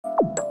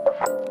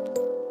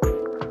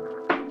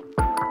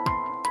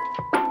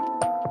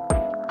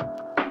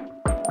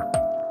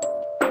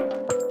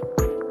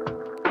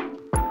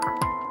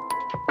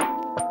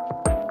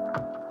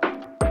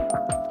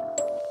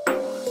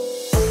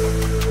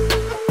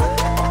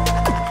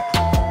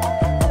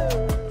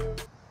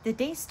The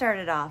day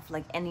started off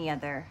like any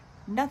other,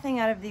 nothing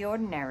out of the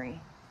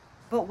ordinary.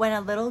 But when a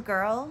little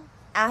girl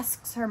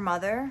asks her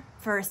mother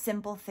for a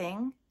simple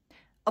thing,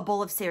 a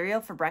bowl of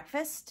cereal for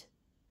breakfast,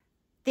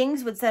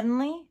 things would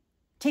suddenly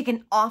take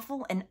an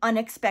awful and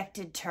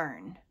unexpected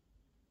turn.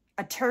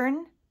 A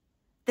turn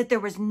that there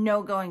was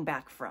no going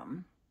back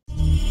from.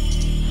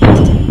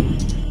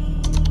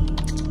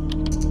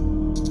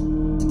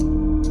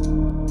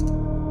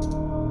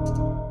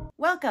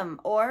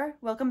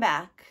 Welcome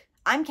back.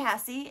 I'm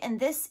Cassie, and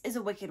this is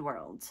A Wicked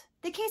World.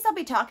 The case I'll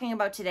be talking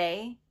about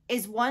today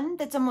is one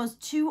that's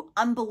almost too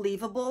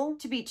unbelievable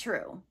to be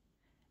true.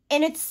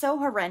 And it's so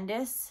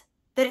horrendous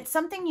that it's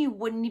something you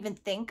wouldn't even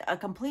think a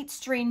complete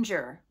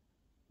stranger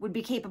would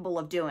be capable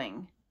of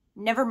doing.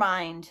 Never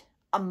mind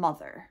a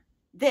mother.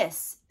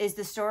 This is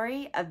the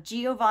story of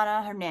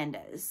Giovanna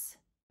Hernandez.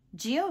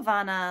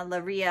 Giovanna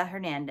Laria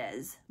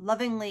Hernandez,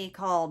 lovingly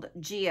called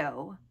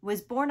Gio,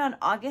 was born on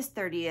August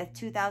 30th,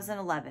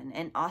 2011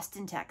 in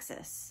Austin,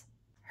 Texas.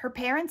 Her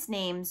parents'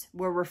 names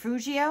were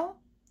Refugio,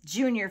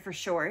 Jr. for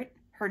short,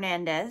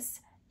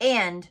 Hernandez,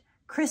 and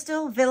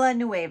Crystal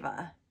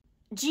Villanueva.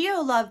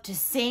 Gio loved to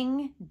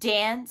sing,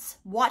 dance,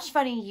 watch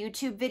funny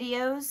YouTube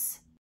videos,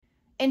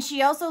 and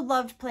she also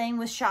loved playing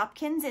with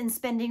Shopkins and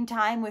spending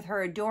time with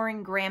her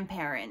adoring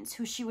grandparents,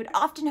 who she would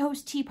often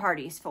host tea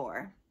parties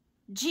for.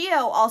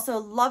 Gio also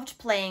loved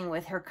playing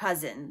with her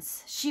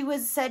cousins. She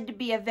was said to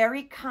be a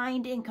very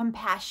kind and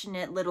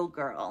compassionate little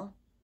girl.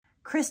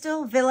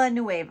 Crystal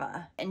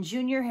Villanueva and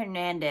Junior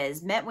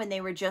Hernandez met when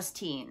they were just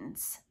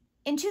teens.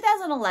 In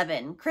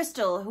 2011,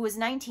 Crystal, who was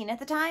 19 at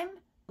the time,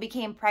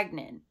 became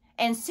pregnant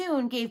and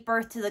soon gave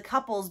birth to the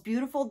couple's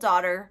beautiful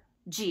daughter,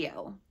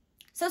 Gio.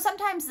 So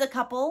sometimes the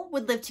couple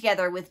would live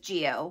together with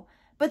Gio,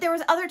 but there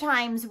was other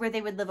times where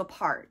they would live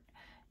apart.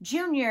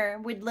 Junior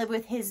would live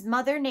with his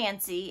mother,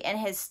 Nancy, and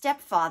his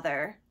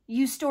stepfather,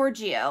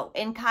 Eustorgio,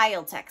 in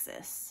Kyle,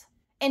 Texas.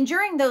 And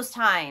during those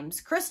times,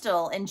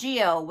 Crystal and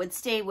Gio would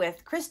stay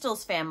with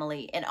Crystal's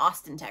family in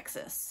Austin,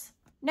 Texas.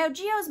 Now,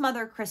 Gio's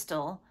mother,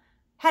 Crystal,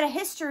 had a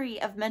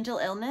history of mental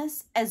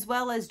illness as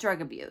well as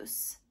drug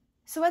abuse.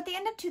 So at the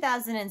end of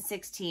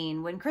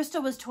 2016, when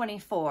Crystal was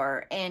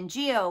 24 and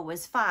Gio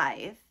was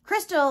 5,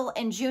 Crystal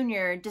and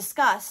Junior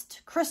discussed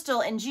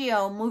Crystal and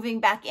Gio moving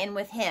back in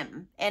with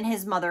him and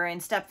his mother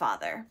and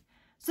stepfather.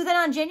 So then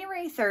on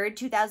January 3rd,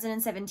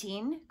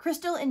 2017,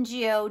 Crystal and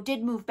Gio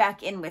did move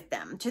back in with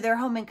them to their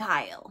home in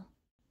Kyle.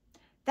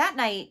 That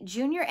night,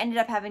 Junior ended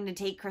up having to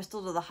take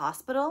Crystal to the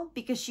hospital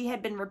because she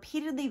had been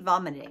repeatedly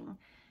vomiting.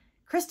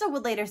 Crystal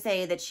would later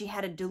say that she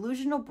had a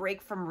delusional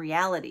break from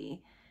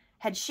reality,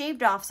 had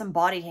shaved off some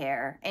body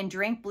hair, and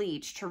drank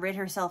bleach to rid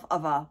herself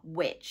of a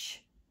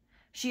witch.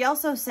 She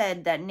also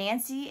said that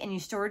Nancy and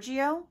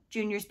Eustorgio,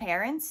 Junior's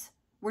parents,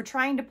 were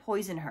trying to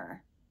poison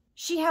her.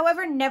 She,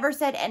 however, never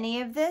said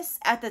any of this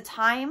at the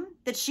time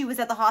that she was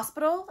at the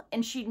hospital,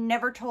 and she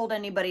never told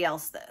anybody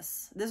else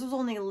this. This was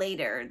only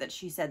later that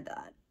she said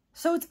that.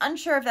 So it's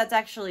unsure if that's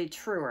actually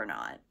true or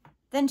not.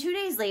 Then 2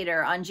 days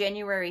later, on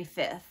January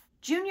 5th,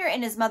 Junior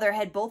and his mother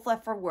had both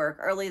left for work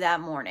early that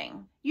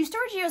morning.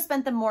 Eustorgio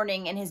spent the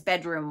morning in his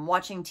bedroom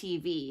watching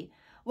TV,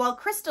 while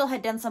Crystal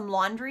had done some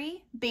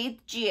laundry,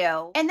 bathed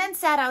Gio, and then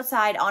sat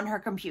outside on her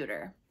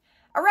computer.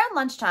 Around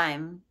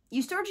lunchtime,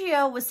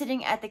 Eustorgio was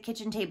sitting at the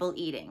kitchen table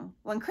eating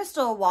when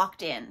Crystal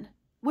walked in.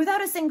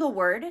 Without a single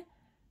word,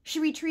 she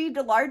retrieved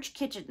a large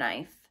kitchen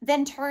knife,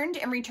 then turned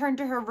and returned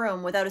to her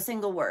room without a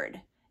single word.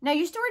 Now,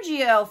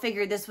 Eustorgio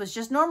figured this was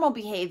just normal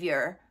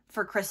behavior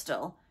for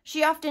Crystal.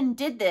 She often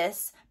did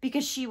this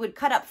because she would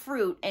cut up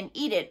fruit and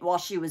eat it while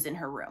she was in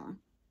her room.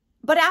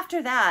 But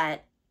after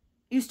that,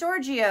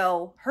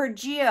 Eustorgio heard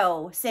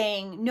Gio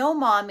saying, "No,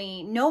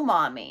 mommy, no,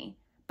 mommy."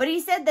 But he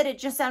said that it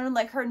just sounded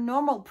like her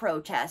normal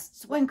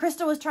protests when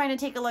Crystal was trying to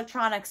take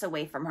electronics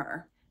away from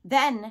her.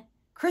 Then,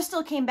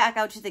 Crystal came back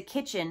out to the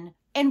kitchen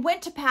and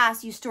went to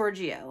pass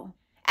Eustorgio.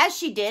 As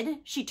she did,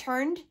 she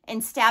turned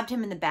and stabbed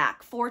him in the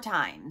back 4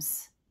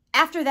 times.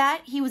 After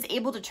that, he was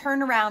able to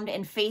turn around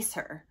and face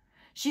her.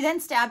 She then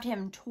stabbed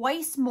him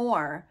twice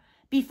more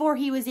before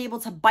he was able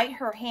to bite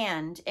her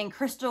hand and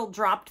Crystal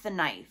dropped the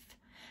knife.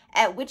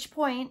 At which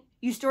point,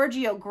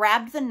 Eustorgio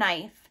grabbed the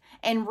knife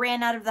and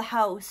ran out of the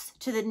house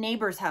to the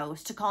neighbor's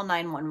house to call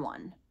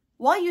 911.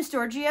 While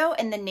Eustorgio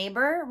and the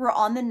neighbor were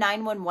on the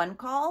 911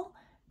 call,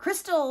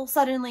 Crystal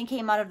suddenly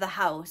came out of the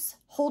house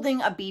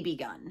holding a BB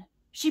gun.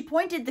 She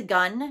pointed the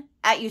gun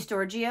at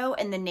Eustorgio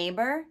and the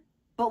neighbor,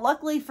 but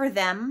luckily for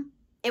them,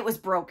 it was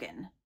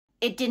broken.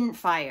 It didn't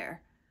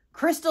fire.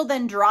 Crystal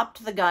then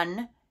dropped the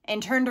gun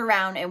and turned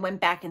around and went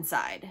back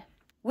inside.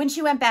 When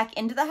she went back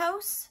into the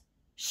house,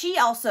 she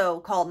also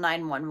called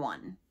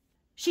 911.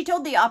 She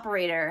told the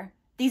operator,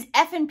 "These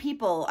effing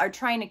people are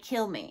trying to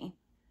kill me."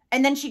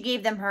 And then she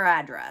gave them her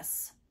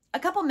address. A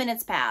couple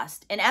minutes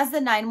passed, and as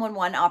the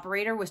 911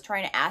 operator was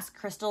trying to ask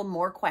Crystal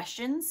more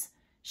questions,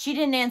 she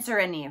didn't answer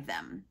any of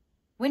them.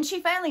 When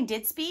she finally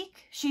did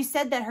speak, she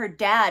said that her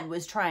dad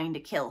was trying to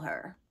kill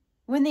her.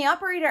 When the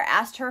operator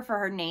asked her for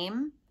her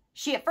name,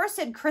 she at first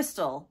said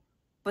Crystal,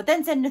 but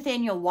then said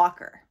Nathaniel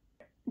Walker.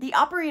 The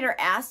operator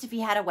asked if he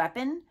had a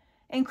weapon,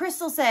 and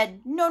Crystal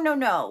said,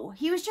 no,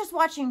 he was just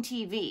watching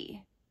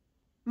TV.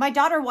 My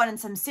daughter wanted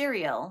some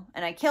cereal,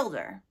 and I killed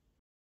her.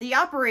 The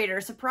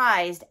operator,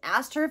 surprised,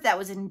 asked her if that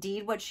was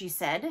indeed what she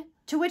said,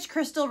 to which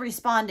Crystal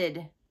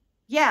responded,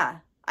 yeah,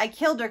 I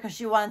killed her because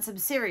she wanted some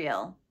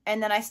cereal,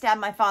 and then I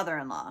stabbed my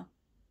father-in-law.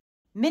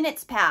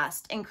 Minutes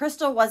passed, and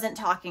Crystal wasn't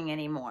talking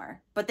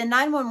anymore, but the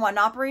 911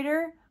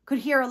 operator could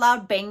hear a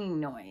loud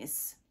banging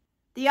noise.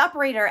 The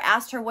operator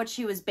asked her what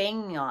she was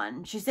banging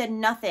on. She said,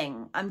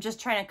 nothing. I'm just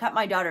trying to cut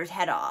my daughter's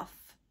head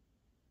off.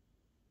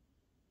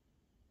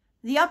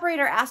 The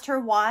operator asked her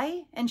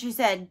why, and she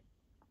said,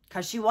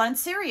 because she wanted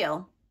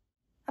cereal.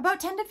 About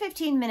 10 to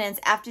 15 minutes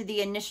after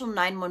the initial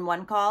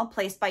 911 call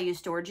placed by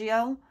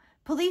Eustorgio,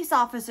 police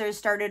officers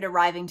started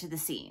arriving to the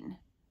scene.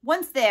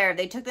 Once there,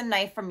 they took the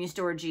knife from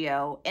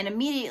Eustorgio and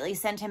immediately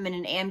sent him in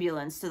an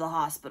ambulance to the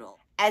hospital,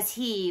 as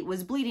he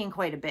was bleeding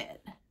quite a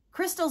bit.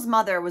 Crystal's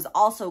mother was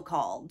also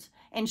called,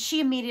 and she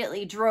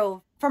immediately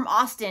drove from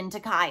Austin to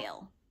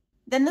Kyle.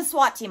 Then the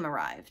SWAT team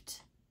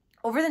arrived.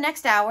 Over the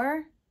next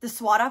hour, the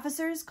SWAT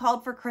officers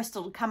called for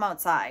Crystal to come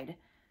outside.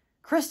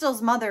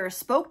 Crystal's mother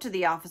spoke to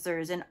the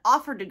officers and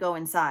offered to go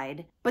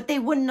inside, but they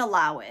wouldn't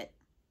allow it,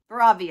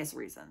 for obvious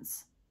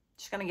reasons.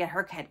 She's gonna get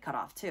her head cut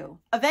off too.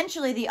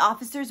 Eventually, the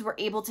officers were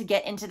able to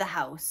get into the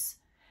house,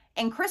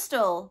 and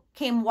Crystal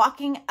came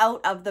walking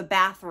out of the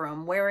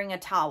bathroom wearing a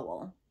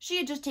towel. She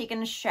had just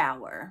taken a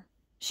shower.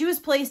 She was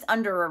placed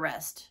under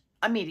arrest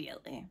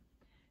immediately.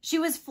 She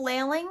was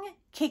flailing,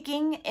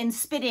 kicking, and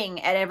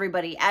spitting at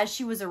everybody as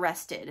she was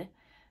arrested.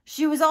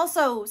 She was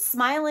also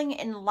smiling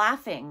and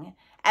laughing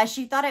as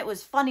she thought it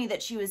was funny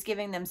that she was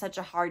giving them such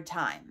a hard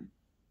time.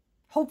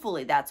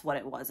 Hopefully that's what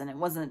it was, and it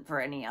wasn't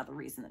for any other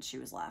reason that she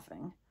was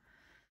laughing.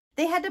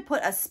 They had to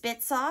put a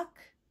spit sock,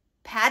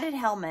 padded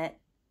helmet,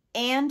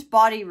 and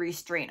body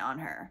restraint on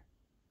her.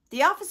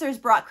 The officers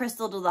brought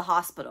Crystal to the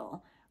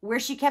hospital, where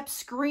she kept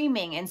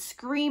screaming and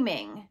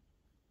screaming.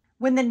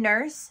 When the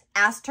nurse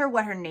asked her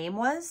what her name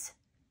was,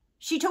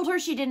 she told her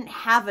she didn't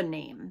have a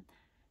name.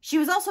 She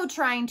was also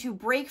trying to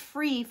break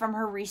free from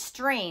her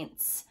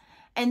restraints,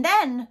 and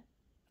then,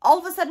 all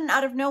of a sudden,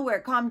 out of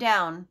nowhere, calmed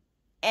down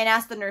and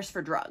asked the nurse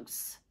for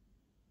drugs.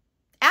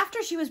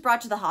 After she was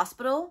brought to the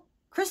hospital,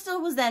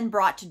 Crystal was then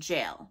brought to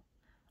jail.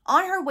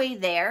 On her way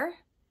there,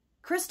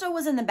 Crystal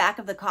was in the back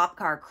of the cop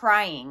car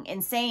crying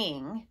and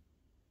saying,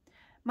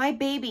 my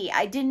baby,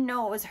 I didn't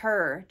know it was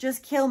her.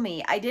 Just kill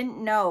me. I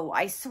didn't know.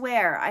 I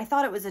swear. I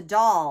thought it was a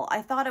doll.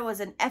 I thought it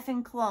was an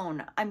effing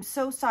clone. I'm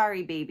so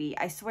sorry, baby.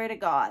 I swear to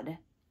God.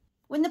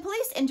 When the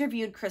police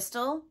interviewed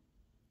Crystal,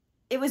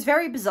 it was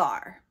very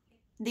bizarre.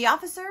 The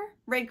officer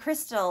read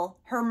Crystal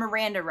her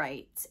Miranda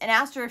rights and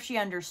asked her if she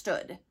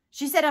understood.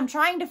 She said, I'm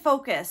trying to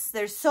focus.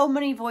 There's so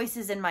many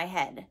voices in my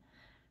head.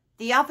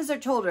 The officer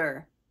told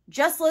her,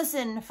 just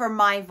listen for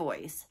my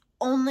voice.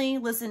 Only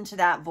listen to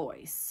that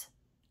voice.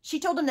 She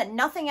told him that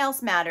nothing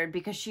else mattered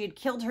because she had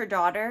killed her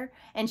daughter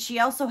and she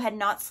also had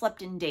not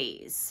slept in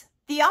days.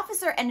 The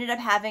officer ended up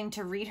having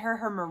to read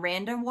her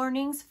Miranda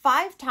warnings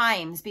 5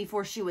 times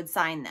before she would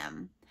sign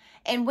them.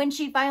 And when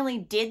she finally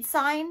did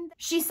sign,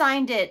 she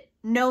signed it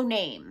no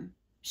name.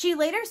 She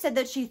later said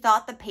that she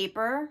thought the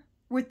paper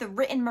with the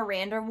written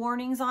Miranda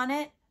warnings on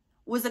it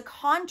was a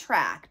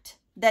contract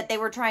that they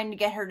were trying to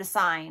get her to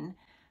sign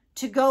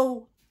to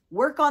go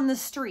work on the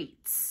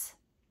streets.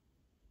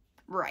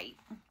 Right.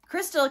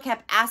 Crystal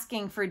kept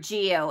asking for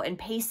Gio and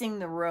pacing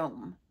the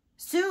room.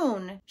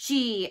 Soon,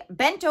 she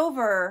bent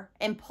over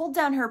and pulled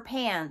down her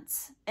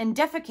pants and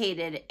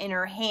defecated in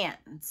her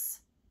hands.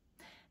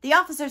 The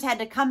officers had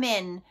to come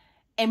in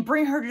and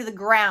bring her to the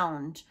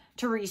ground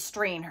to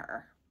restrain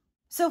her.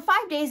 So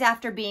 5 days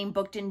after being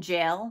booked in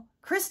jail,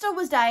 Crystal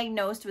was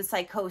diagnosed with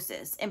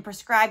psychosis and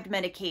prescribed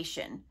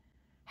medication.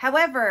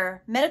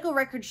 However, medical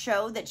records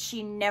show that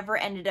she never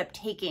ended up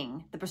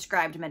taking the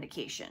prescribed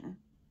medication.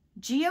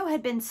 Gio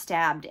had been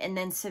stabbed and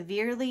then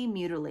severely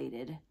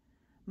mutilated.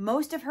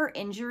 Most of her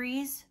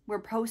injuries were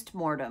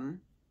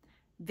post-mortem.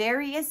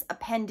 Various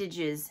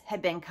appendages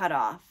had been cut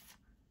off.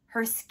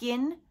 Her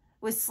skin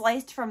was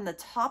sliced from the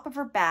top of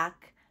her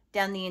back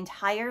down the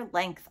entire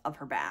length of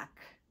her back.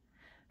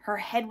 Her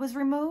head was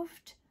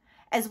removed,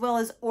 as well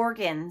as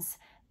organs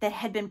that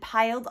had been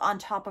piled on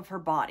top of her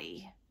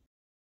body.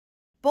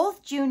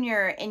 Both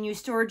Junior and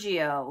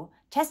Eustorgio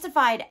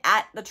testified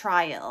at the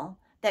trial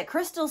that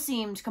Crystal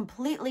seemed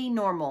completely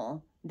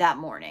normal that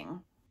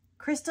morning.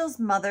 Crystal's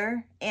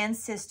mother and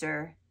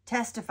sister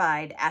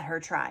testified at her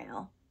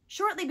trial.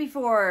 Shortly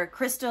before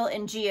Crystal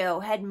and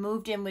Gio had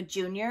moved in with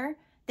Junior,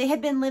 they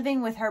had been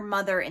living with her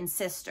mother and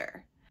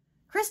sister.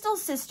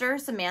 Crystal's sister,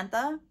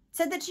 Samantha,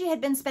 said that she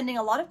had been spending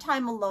a lot of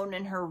time alone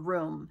in her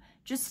room,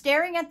 just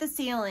staring at the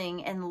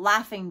ceiling and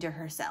laughing to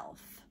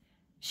herself.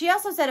 She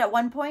also said at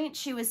one point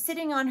she was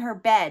sitting on her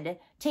bed,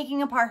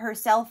 taking apart her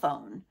cell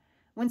phone.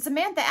 When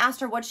Samantha asked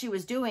her what she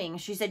was doing,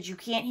 she said, "You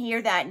can't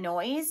hear that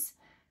noise?"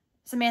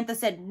 Samantha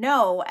said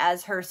no,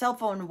 as her cell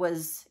phone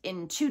was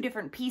in 2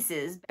 different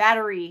pieces,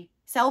 battery,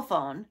 cell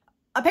phone.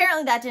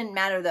 Apparently that didn't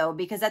matter though,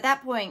 because at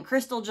that point,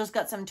 Crystal just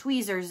got some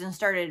tweezers and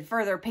started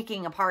further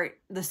picking apart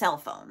the cell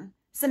phone.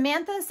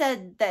 Samantha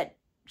said that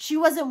she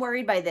wasn't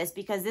worried by this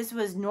because this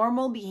was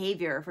normal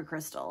behavior for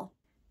Crystal.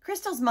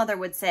 Crystal's mother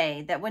would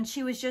say that when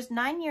she was just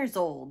 9 years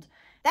old,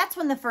 that's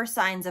when the first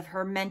signs of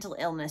her mental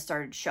illness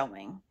started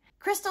showing.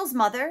 Crystal's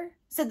mother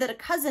said that a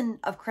cousin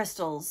of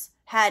Crystal's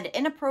had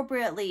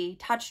inappropriately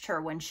touched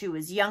her when she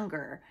was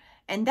younger,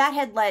 and that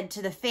had led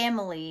to the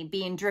family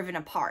being driven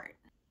apart.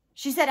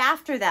 She said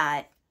after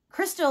that,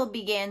 Crystal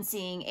began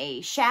seeing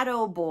a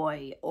shadow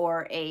boy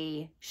or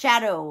a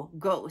shadow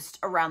ghost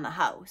around the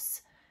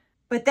house.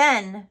 But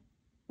then,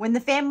 when the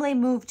family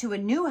moved to a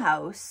new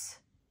house,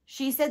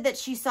 she said that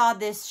she saw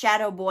this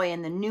shadow boy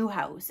in the new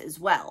house as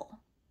well.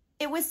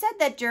 It was said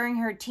that during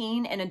her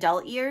teen and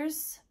adult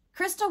years,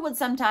 Crystal would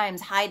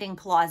sometimes hide in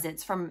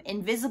closets from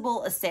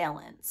invisible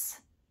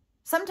assailants.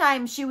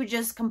 Sometimes she would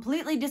just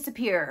completely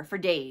disappear for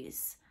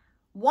days.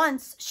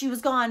 Once, she was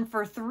gone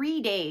for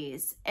 3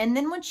 days, and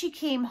then when she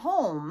came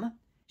home,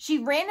 she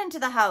ran into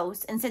the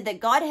house and said that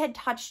God had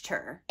touched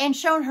her and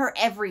shown her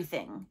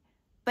everything,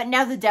 but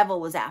now the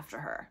devil was after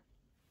her.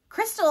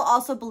 Crystal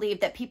also believed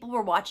that people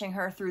were watching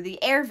her through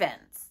the air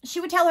vents. She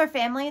would tell her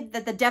family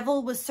that the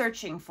devil was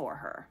searching for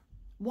her.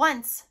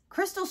 Once,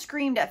 Crystal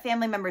screamed at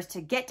family members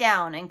to get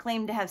down and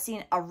claimed to have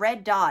seen a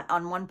red dot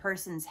on one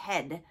person's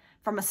head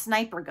from a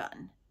sniper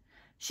gun.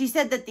 She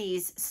said that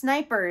these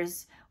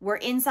snipers were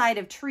inside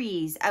of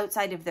trees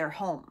outside of their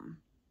home.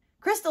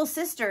 Crystal's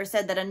sister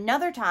said that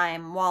another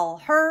time, while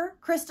her,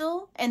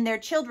 Crystal, and their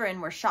children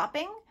were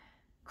shopping,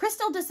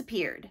 Crystal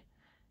disappeared.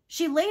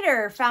 She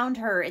later found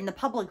her in the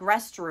public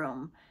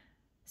restroom,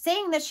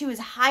 saying that she was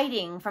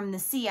hiding from the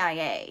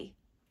CIA.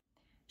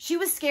 She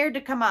was scared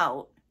to come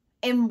out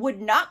and would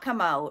not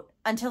come out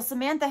until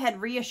Samantha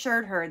had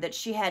reassured her that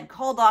she had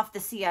called off the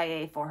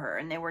CIA for her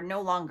and they were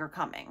no longer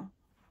coming.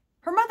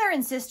 Her mother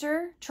and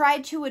sister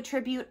tried to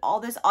attribute all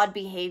this odd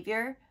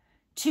behavior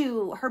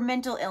to her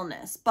mental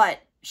illness, but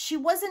she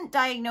wasn't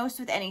diagnosed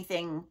with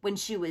anything when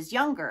she was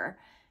younger.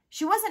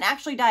 She wasn't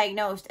actually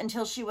diagnosed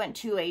until she went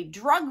to a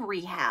drug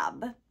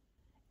rehab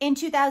in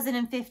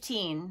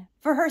 2015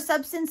 for her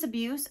substance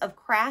abuse of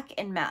crack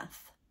and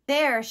meth.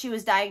 There, she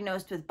was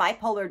diagnosed with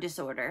bipolar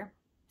disorder,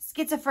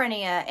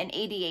 schizophrenia, and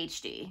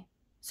ADHD.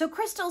 So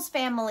Crystal's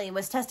family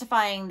was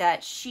testifying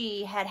that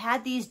she had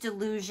had these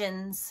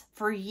delusions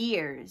for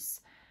years.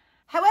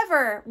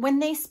 However, when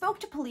they spoke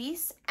to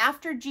police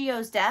after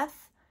Gio's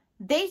death,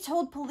 they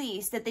told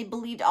police that they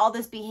believed all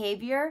this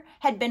behavior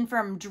had been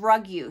from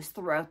drug use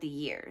throughout the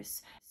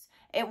years.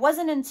 It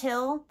wasn't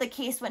until the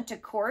case went to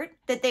court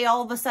that they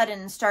all of a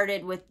sudden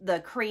started with the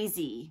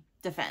crazy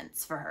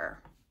defense for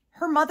her.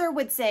 Her mother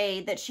would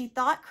say that she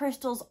thought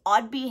Crystal's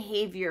odd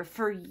behavior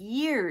for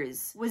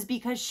years was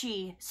because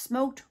she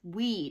smoked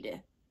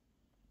weed.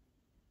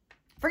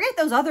 Forget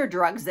those other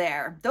drugs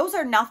there. Those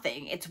are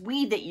nothing. It's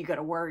weed that you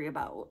gotta worry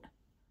about.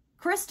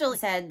 Crystal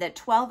said that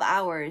 12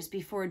 hours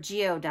before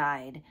Gio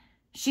died,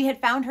 she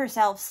had found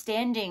herself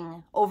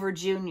standing over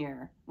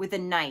Junior with a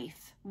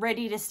knife,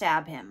 ready to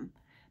stab him.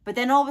 But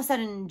then all of a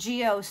sudden,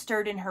 Gio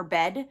stirred in her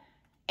bed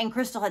and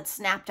Crystal had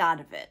snapped out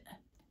of it.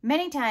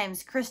 Many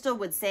times, Crystal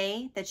would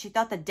say that she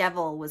thought the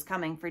devil was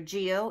coming for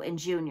Gio and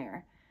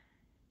Junior.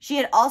 She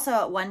had also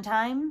at one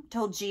time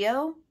told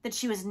Gio that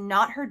she was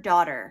not her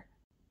daughter,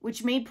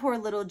 which made poor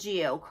little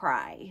Gio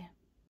cry.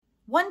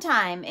 One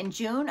time in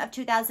June of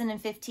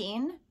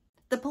 2015,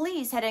 the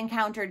police had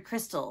encountered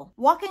Crystal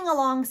walking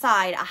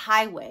alongside a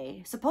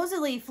highway,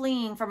 supposedly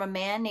fleeing from a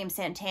man named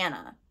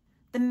Santana.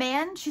 The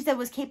man, she said,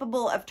 was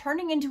capable of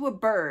turning into a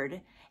bird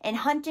and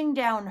hunting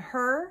down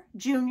her,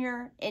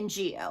 Junior, and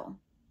Gio.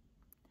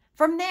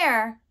 From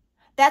there,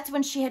 that's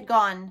when she had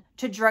gone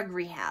to drug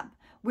rehab,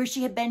 where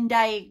she had been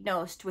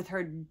diagnosed with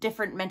her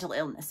different mental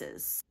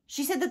illnesses.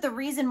 She said that the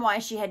reason why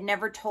she had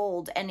never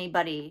told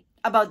anybody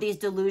about these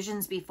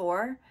delusions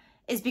before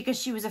is because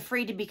she was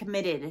afraid to be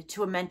committed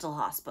to a mental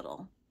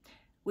hospital,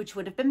 which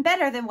would have been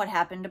better than what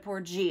happened to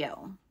poor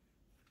Gio.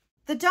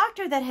 The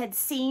doctor that had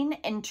seen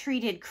and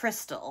treated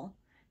Crystal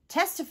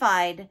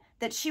testified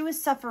that she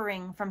was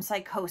suffering from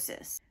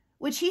psychosis,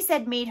 which he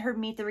said made her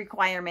meet the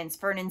requirements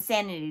for an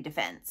insanity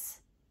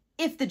defense,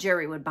 if the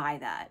jury would buy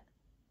that.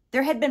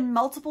 There had been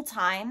multiple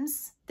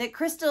times that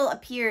Crystal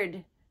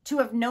appeared to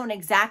have known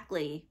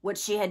exactly what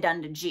she had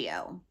done to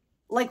Gio,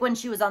 like when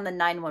she was on the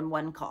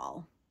 911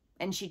 call,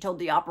 and she told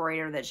the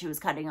operator that she was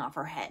cutting off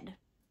her head.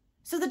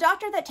 So the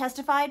doctor that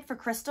testified for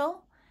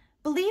Crystal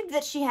believed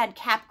that she had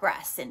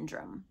Capgras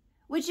syndrome,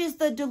 which is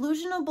the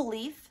delusional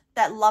belief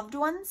that loved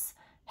ones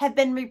have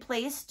been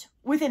replaced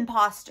with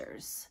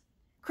imposters.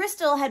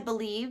 Crystal had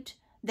believed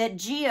that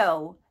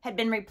Gio had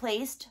been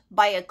replaced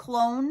by a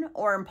clone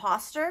or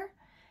imposter,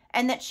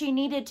 and that she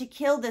needed to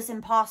kill this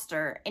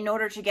imposter in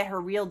order to get her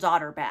real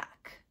daughter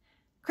back.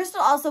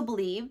 Crystal also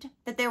believed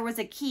that there was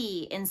a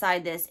key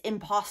inside this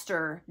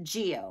imposter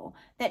Gio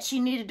that she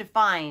needed to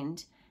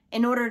find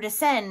in order to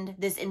send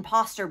this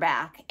imposter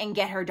back and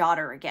get her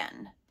daughter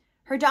again.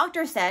 Her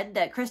doctor said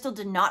that Crystal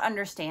did not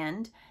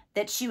understand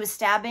that she was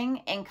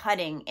stabbing and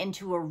cutting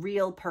into a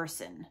real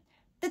person.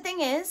 The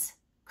thing is,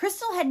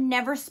 Crystal had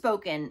never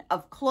spoken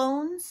of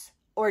clones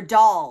or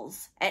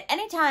dolls at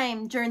any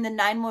time during the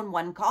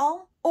 911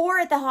 call or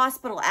at the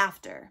hospital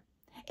after.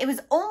 It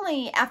was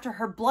only after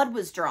her blood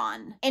was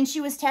drawn and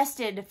she was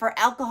tested for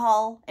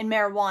alcohol and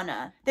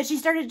marijuana that she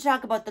started to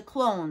talk about the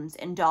clones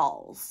and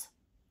dolls.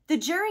 The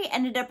jury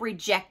ended up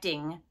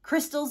rejecting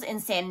Crystal's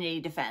insanity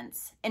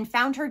defense and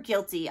found her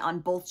guilty on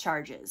both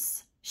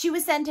charges. She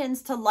was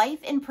sentenced to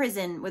life in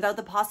prison without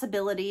the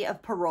possibility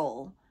of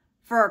parole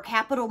for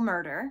capital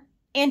murder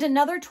and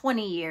another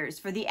 20 years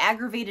for the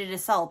aggravated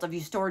assault of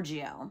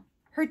Eustorgio.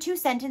 Her two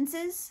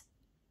sentences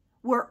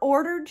were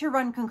ordered to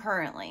run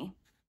concurrently.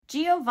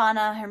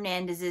 Giovanna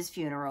Hernandez's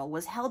funeral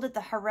was held at the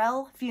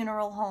Harrell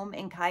Funeral Home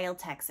in Kyle,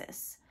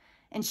 Texas,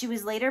 and she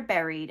was later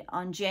buried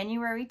on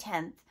January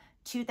 10th,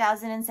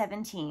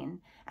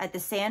 2017 at the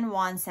San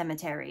Juan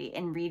Cemetery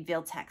in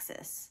Reedville,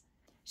 Texas.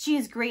 She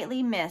is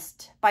greatly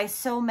missed by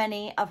so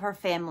many of her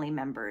family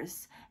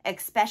members,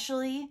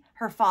 especially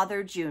her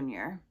father,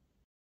 Jr.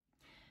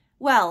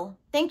 Well,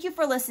 thank you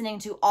for listening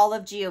to all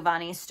of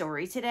Giovanni's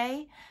story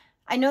today.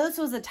 I know this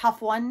was a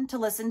tough one to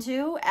listen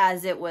to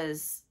as it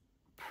was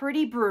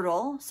pretty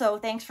brutal, so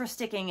thanks for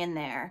sticking in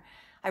there.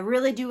 I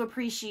really do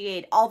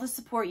appreciate all the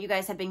support you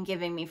guys have been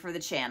giving me for the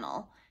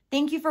channel.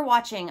 Thank you for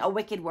watching A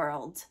Wicked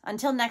World.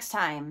 Until next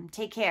time,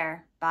 take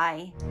care.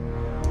 Bye.